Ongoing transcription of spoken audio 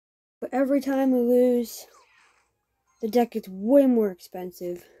But every time we lose, the deck gets way more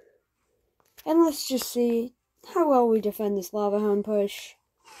expensive. And let's just see how well we defend this Lava Hound push.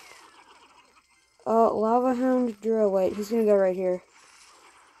 Lava Hound Drill. Wait, he's gonna go right here.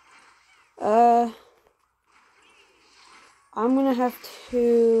 I'm gonna have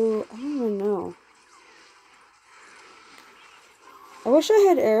to... I don't even know. I wish I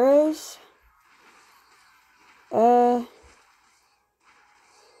had arrows.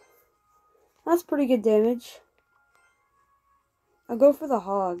 That's pretty good damage. I'll go for the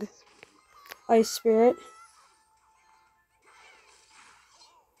hog. Ice Spirit.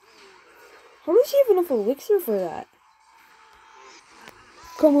 How does he have enough elixir for that?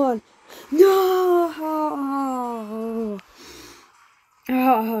 Come on. No!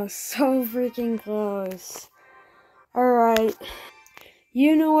 Oh, so freaking close. Alright.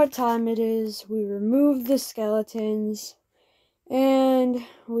 You know what time it is. We remove the skeletons. And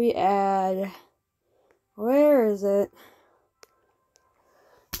we add... Where is it?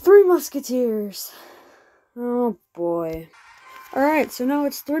 3 musketeers. Oh boy. Alright, so now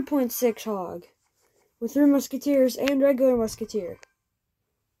it's 3.6 hog. With 3 musketeers and regular musketeer.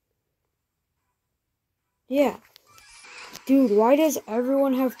 Yeah. Dude, why does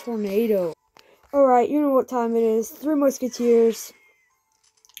everyone have tornado? Alright, you know what time it is. 3 musketeers.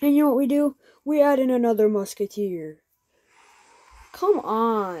 And you know what we do? We add in another musketeer. Come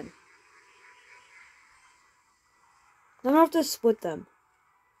on. I'm gonna have to split them.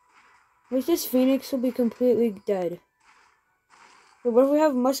 With this Phoenix will be completely dead. But what if we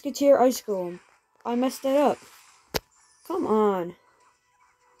have Musketeer Ice Golem? I messed that up. Come on.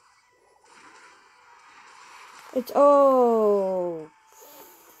 It's... Oh.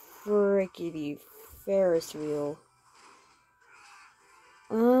 Frickety Ferris wheel.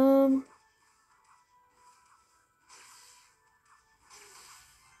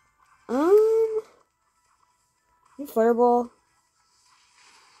 Fireball.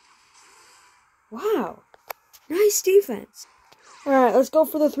 Wow. Nice defense. Alright, let's go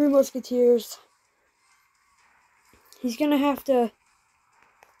for the 3 musketeers. He's gonna have to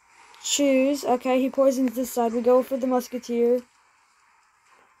choose. Okay, he poisons this side. We go for the musketeer.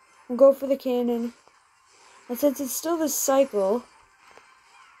 We'll go for the cannon. And since it's still this cycle...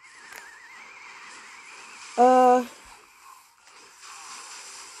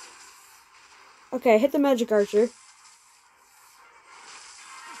 Okay, hit the magic archer.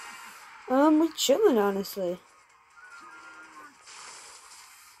 We're chilling, honestly.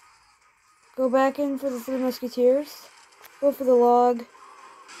 Go back in for the 3 musketeers. Go for the log.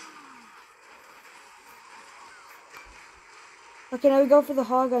 Okay, now we go for the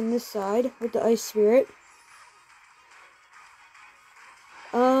hog on this side with the ice spirit.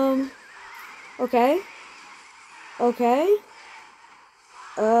 Okay. Okay.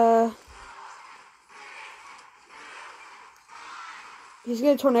 He's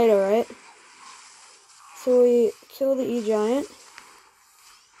gonna tornado, right? So we kill the E-Giant.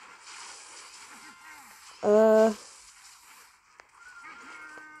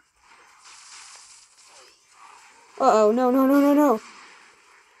 Uh-oh, no.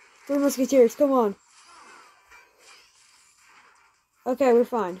 3 musketeers, come on. Okay, we're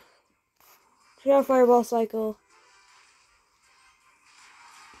fine. We got a fireball cycle.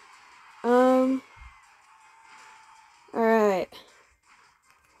 Alright.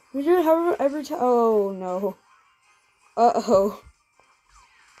 We do it however every time. Oh, no. Uh-oh.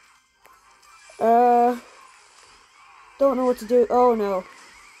 Don't know what to do. Oh, no.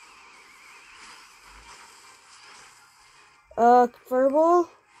 Fireball?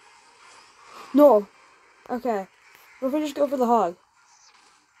 No. Okay. What if we just go for the hog?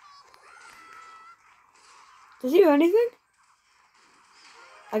 Does he do anything?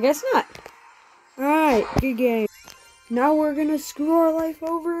 I guess not. Alright, good game. Now we're gonna screw our life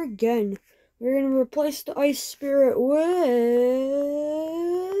over again. We're gonna replace the ice spirit with...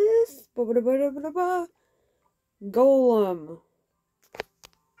 Golem.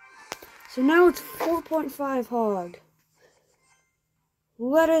 So now it's 4.5 hog.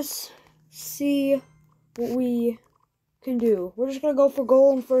 Let us see what we can do. We're just gonna go for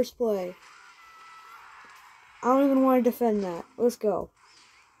golem first play. I don't even want to defend that. Let's go.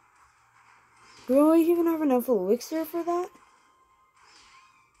 Do we even have enough elixir for that?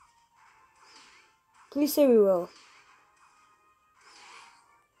 Please say we will.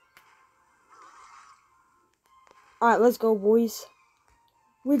 Alright, let's go, boys.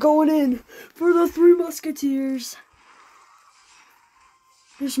 We're going in for the 3 musketeers.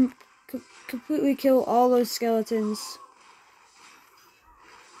 Just completely kill all those skeletons.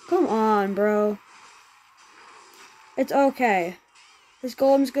 Come on, bro. It's okay. This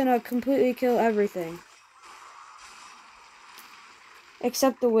golem's gonna completely kill everything.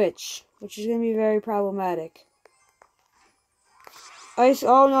 Except the witch, which is gonna be very problematic. Ice.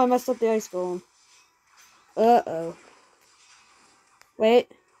 Oh no, I messed up the ice golem. Uh-oh.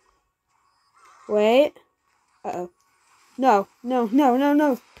 Wait. Wait. Uh-oh. No, no, no, no,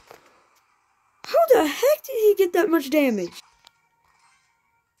 no. How the heck did he get that much damage?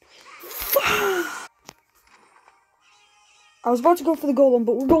 I was about to go for the golem,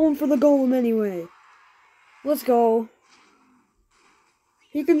 but we're going for the golem anyway. Let's go.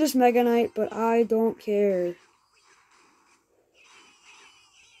 He can just Mega Knight, but I don't care.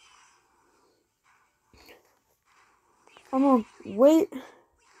 I'm gonna wait.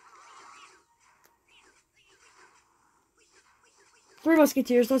 3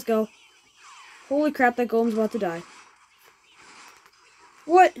 Musketeers, let's go. Holy crap, that golem's about to die.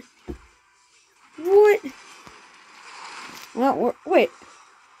 What? What? Wait.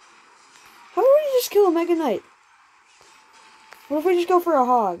 How would we just kill a Mega Knight? What if we just go for a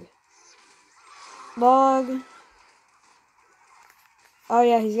hog? Log. Oh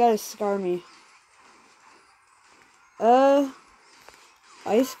yeah, he's gotta scar me.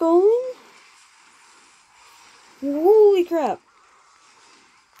 Ice golem? Holy crap.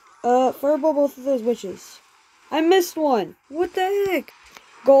 Fireball both of those witches. I missed one. What the heck?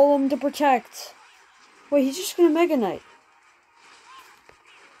 Golem to protect. Wait, he's just gonna Mega Knight.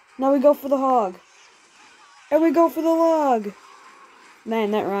 Now we go for the hog. And we go for the log.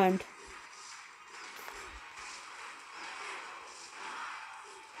 Man, that rhymed.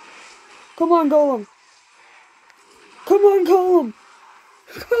 Come on, golem. Come on, golem.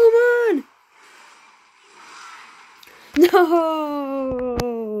 Come on.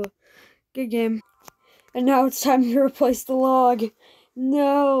 No. Good game. And now it's time to replace the log.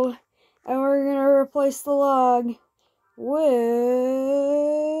 No. And we're going to replace the log with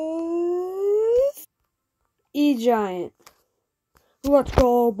E-Giant. Let's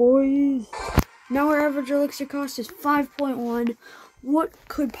go, boys. Now our average elixir cost is 5.1. What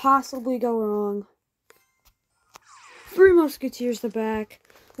could possibly go wrong? 3 Musketeers the back.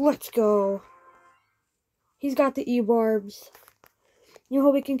 Let's go. He's got the E-Barbs. You know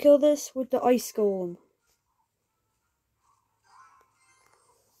how we can kill this? With the Ice Golem.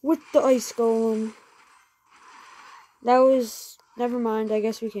 With the Ice Golem. That was... Never mind, I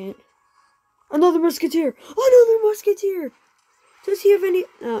guess we can't. Another Musketeer! Another Musketeer! Does he have any...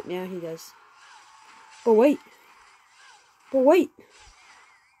 Oh, yeah, he does. But wait. But wait.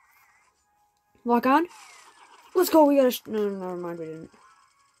 Lock on. Let's go, we gotta... No, never mind, we didn't.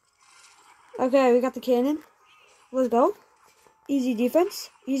 Okay, we got the cannon. Let's go. Easy defense.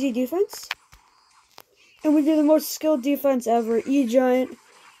 Easy defense. And we do the most skilled defense ever. E-Giant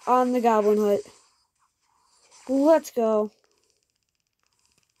on the Goblin Hut. Let's go.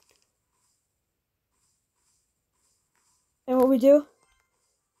 And what we do?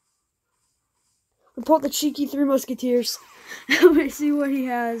 We pull out the cheeky 3 Musketeers. And we see what he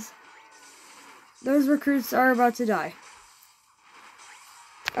has. Those recruits are about to die.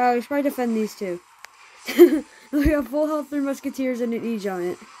 We should probably defend these two. We have full health 3 Musketeers and an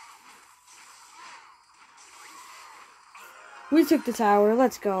E-Giant. We took the tower.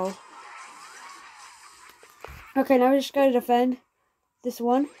 Let's go. Okay, now we just gotta defend this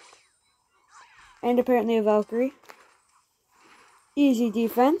one. And apparently a Valkyrie. Easy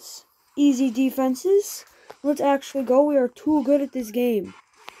defense. Easy defenses. Let's actually go. We are too good at this game.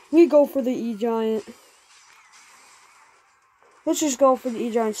 We go for the E-Giant. Let's just go for the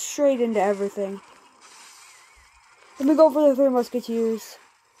E-Giant straight into everything. Then we go for the 3 Musketeers.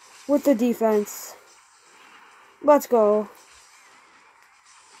 With the defense. Let's go.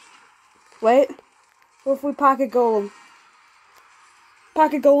 Wait. What if we pocket golem?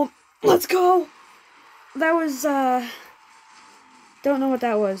 Pocket golem. Let's go! That was, don't know what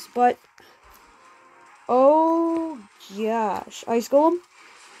that was, but... Oh, gosh. Ice golem?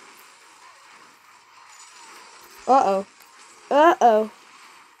 Uh-oh. Uh-oh.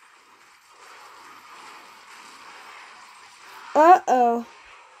 Uh-oh.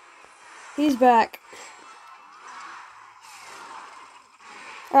 He's back.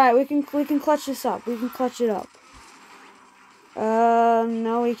 Alright, we can clutch this up. We can clutch it up.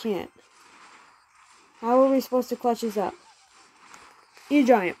 No we can't. How are we supposed to clutch this up?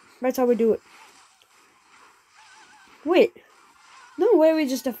 E-Giant. That's how we do it. Wait. No way we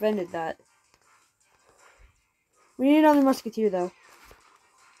just defended that. We need another Musketeer, though.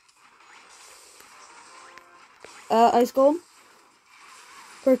 Ice Golem.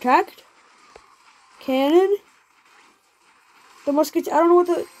 Protect. Cannon. The Musketeer. I don't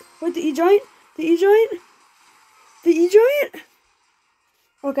know what the E-Giant? The E-Giant? The E-Giant?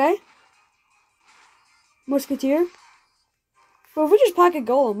 Okay. Musketeer. But if we just pocket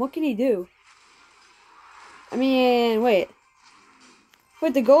Golem, what can he do? I mean, wait.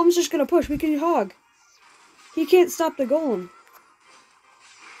 Wait, the Golem's just gonna push. We can hog. He can't stop the Golem.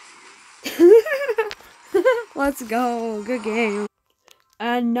 Let's go. Good game.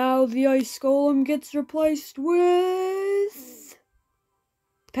 And now the Ice Golem gets replaced with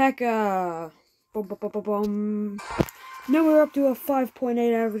P.E.K.K.A. Boom, boom, boom, boom, boom. Now we're up to a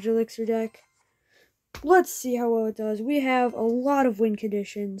 5.8 average elixir deck. Let's see how well it does. We have a lot of win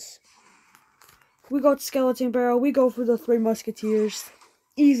conditions. We got Skeleton Barrel. We go for the 3 Musketeers.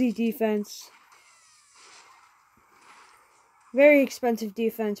 Easy defense. Very expensive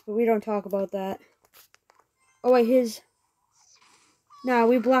defense, but we don't talk about that. Oh wait, his... Nah,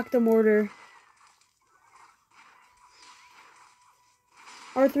 we blocked the mortar.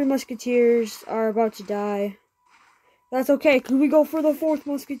 Our 3 Musketeers are about to die. That's okay. Can we go for the 4th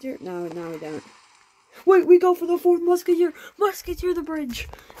Musketeer? No, we don't. Wait, we go for the 4th Musketeer. Musketeer the bridge.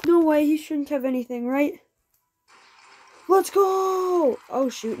 No way, he shouldn't have anything, right? Let's go! Oh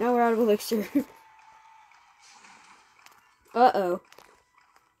shoot, now we're out of elixir. Uh-oh.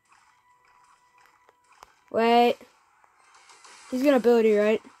 Wait. He's gonna ability,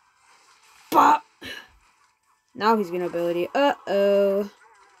 right? Bop! Now he's gonna ability. Uh-oh.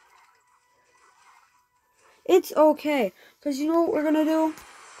 It's okay. Because you know what we're gonna do?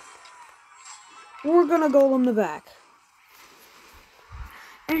 We're gonna golem the back.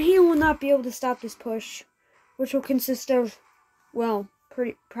 And he will not be able to stop this push. Which will consist of, well,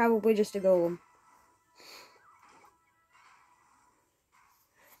 probably just a golem.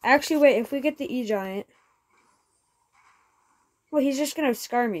 Actually, wait, if we get the E-Giant... Well, he's just gonna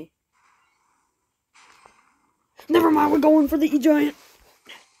scar me. Never mind, we're going for the E-Giant.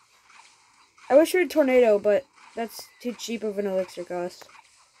 I wish we had Tornado, but that's too cheap of an elixir cost.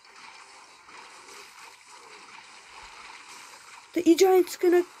 The E-Giant's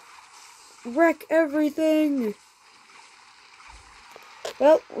gonna wreck everything.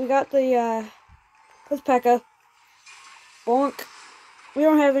 Well, we got the, let's P.E.K.K.A. Bonk. We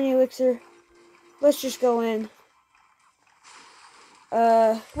don't have any elixir. Let's just go in.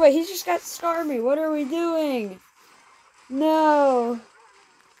 Wait, he just got scar me. What are we doing? No.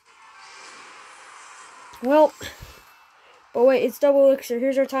 Well, but wait, it's double elixir.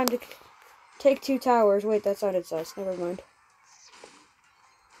 Here's our time to take 2 towers. Wait, that sounded sus. Never mind.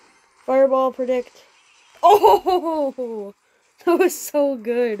 Fireball, predict. Oh! That was so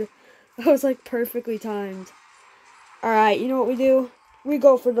good. That was like perfectly timed. Alright, you know what we do? We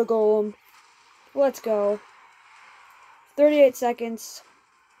go for the golem. Let's go. 38 seconds.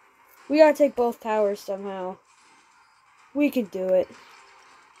 We gotta take both towers somehow. We can do it.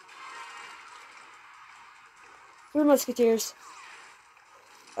 3 Musketeers.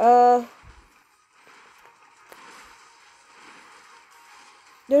 There's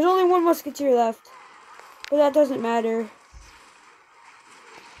only 1 Musketeer left. But that doesn't matter.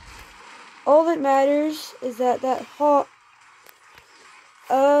 All that matters is that hawk...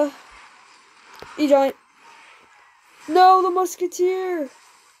 E-Giant. No, the Musketeer!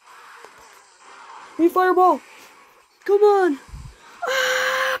 We fireball! Come on!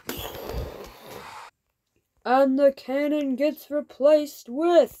 Ah! And the cannon gets replaced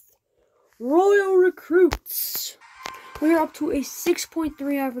with Royal Recruits. We are up to a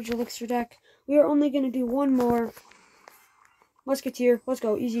 6.3 average elixir deck. We are only going to do 1 more. Musketeer, let's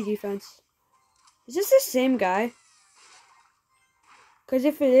go. Easy defense. Is this the same guy? Because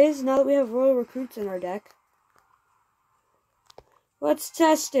if it is, now that we have Royal Recruits in our deck, let's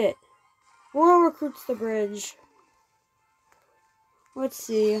test it. Royal Recruits the bridge. Let's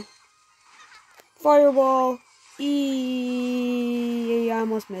see. Fireball. I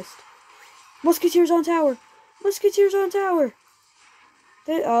almost missed. Musketeers on tower. Musketeers on tower.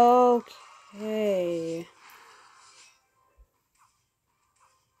 Okay.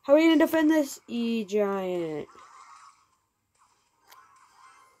 How are we going to defend this? E-Giant.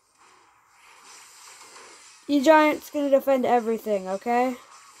 E-Giant's going to defend everything, okay?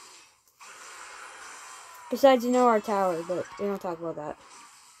 Besides, you know, our tower, but we don't talk about that.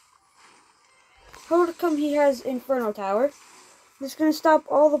 How come he has Inferno Tower? It's going to stop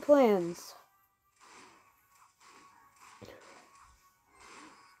all the plans.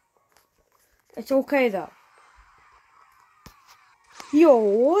 It's okay, though. Yo,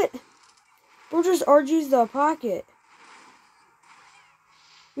 what? Don't just RG's the pocket.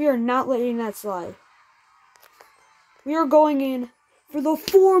 We are not letting that slide. We are going in for the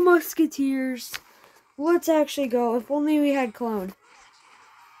 4 Musketeers. Let's actually go. If only we had Clone.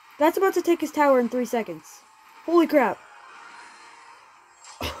 That's about to take his tower in 3 seconds. Holy crap.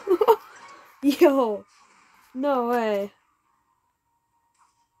 Yo, no way.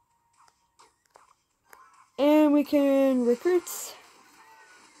 And we can recruits.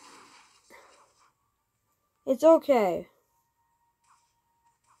 It's okay.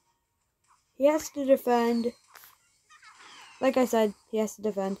 He has to defend. Like I said, he has to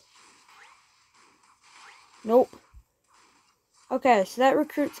defend. Nope. Okay, so that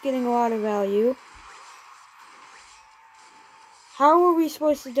recruit's getting a lot of value. How are we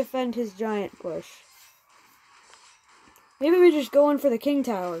supposed to defend his giant push? Maybe we just go in for the king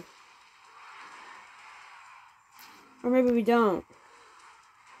tower. Or maybe we don't.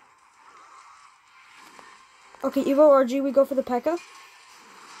 Okay, Evo RG, we go for the P.E.K.K.A.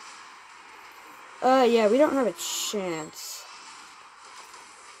 Yeah, we don't have a chance.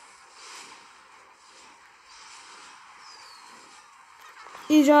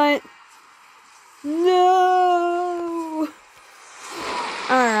 E-Giant. No!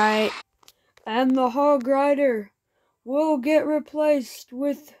 Alright. And the Hog Rider will get replaced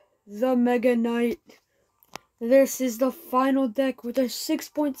with the Mega Knight. This is the final deck with a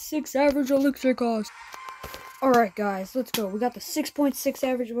 6.6 average elixir cost. Alright guys, let's go. We got the 6.6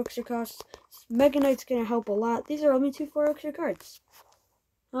 average elixir cost. Mega Knight's gonna help a lot. These are only 2 4 elixir cards.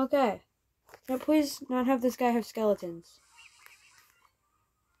 Okay. Now please not have this guy have skeletons.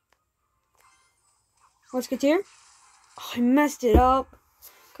 Musketeer? Oh, I messed it up.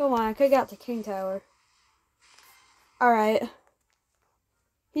 Come on, I could've got the king tower. Alright.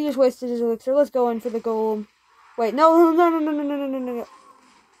 He just wasted his elixir. Let's go in for the golem. Wait, no.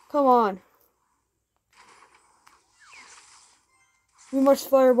 Come on. We must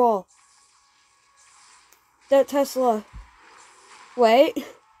fireball. That Tesla. Wait.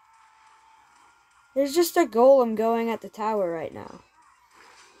 There's just a golem going at the tower right now.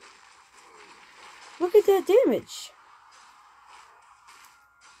 Look at that damage.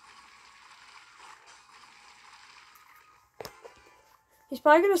 He's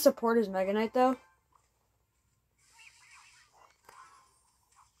probably going to support his Mega Knight, though.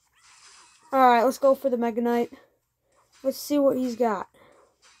 Alright, let's go for the Mega Knight. Let's see what he's got.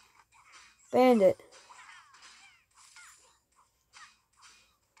 Bandit.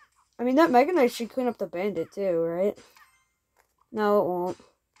 I mean, that Mega Knight should clean up the Bandit, too, right? No, it won't.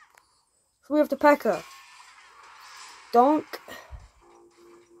 So we have to P.E.K.K.A. Donk.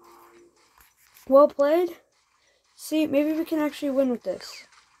 Well played. See, maybe we can actually win with this.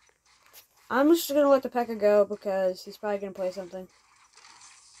 I'm just going to let the P.E.K.K.A. go because he's probably going to play something.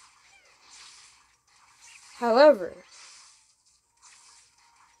 However,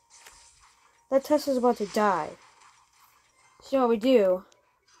 that Tesla's about to die. So what we do...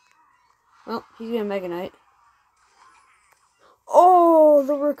 Well, he's going to Mega Knight. Oh,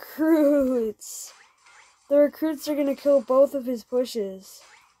 the recruits! The recruits are going to kill both of his pushes.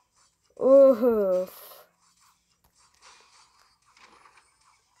 Oof.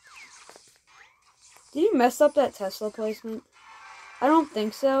 Did you mess up that Tesla placement? I don't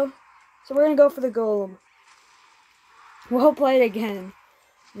think so. So we're going to go for the golem. Well played again.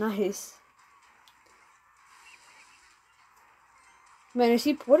 Nice. Man,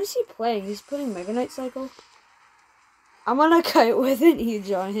 what is he playing? He's putting Mega Knight Cycle? I'm on a kite with an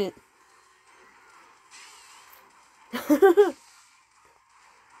E-Giant.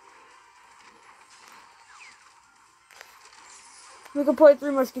 We can play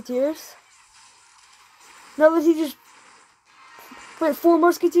 3 Musketeers. Now that he just... Wait, 4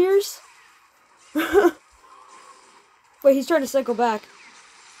 Musketeers? Wait, he's trying to cycle back.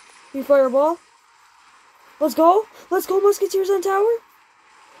 Can you fireball? Let's go! Let's go, Musketeers on tower!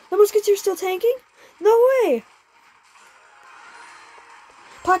 The Musketeer's still tanking? No way!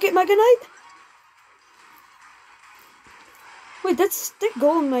 Pocket Mega Knight? Wait, that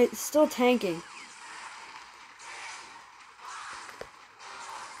Golem Knight is still tanking.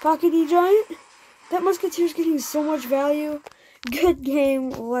 Pocket E-Giant? That Musketeer's getting so much value. Good game.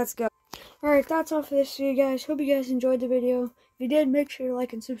 Let's go. Alright, that's all for this video, guys. Hope you guys enjoyed the video. If you did, make sure to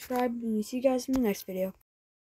like and subscribe. And see you guys in the next video.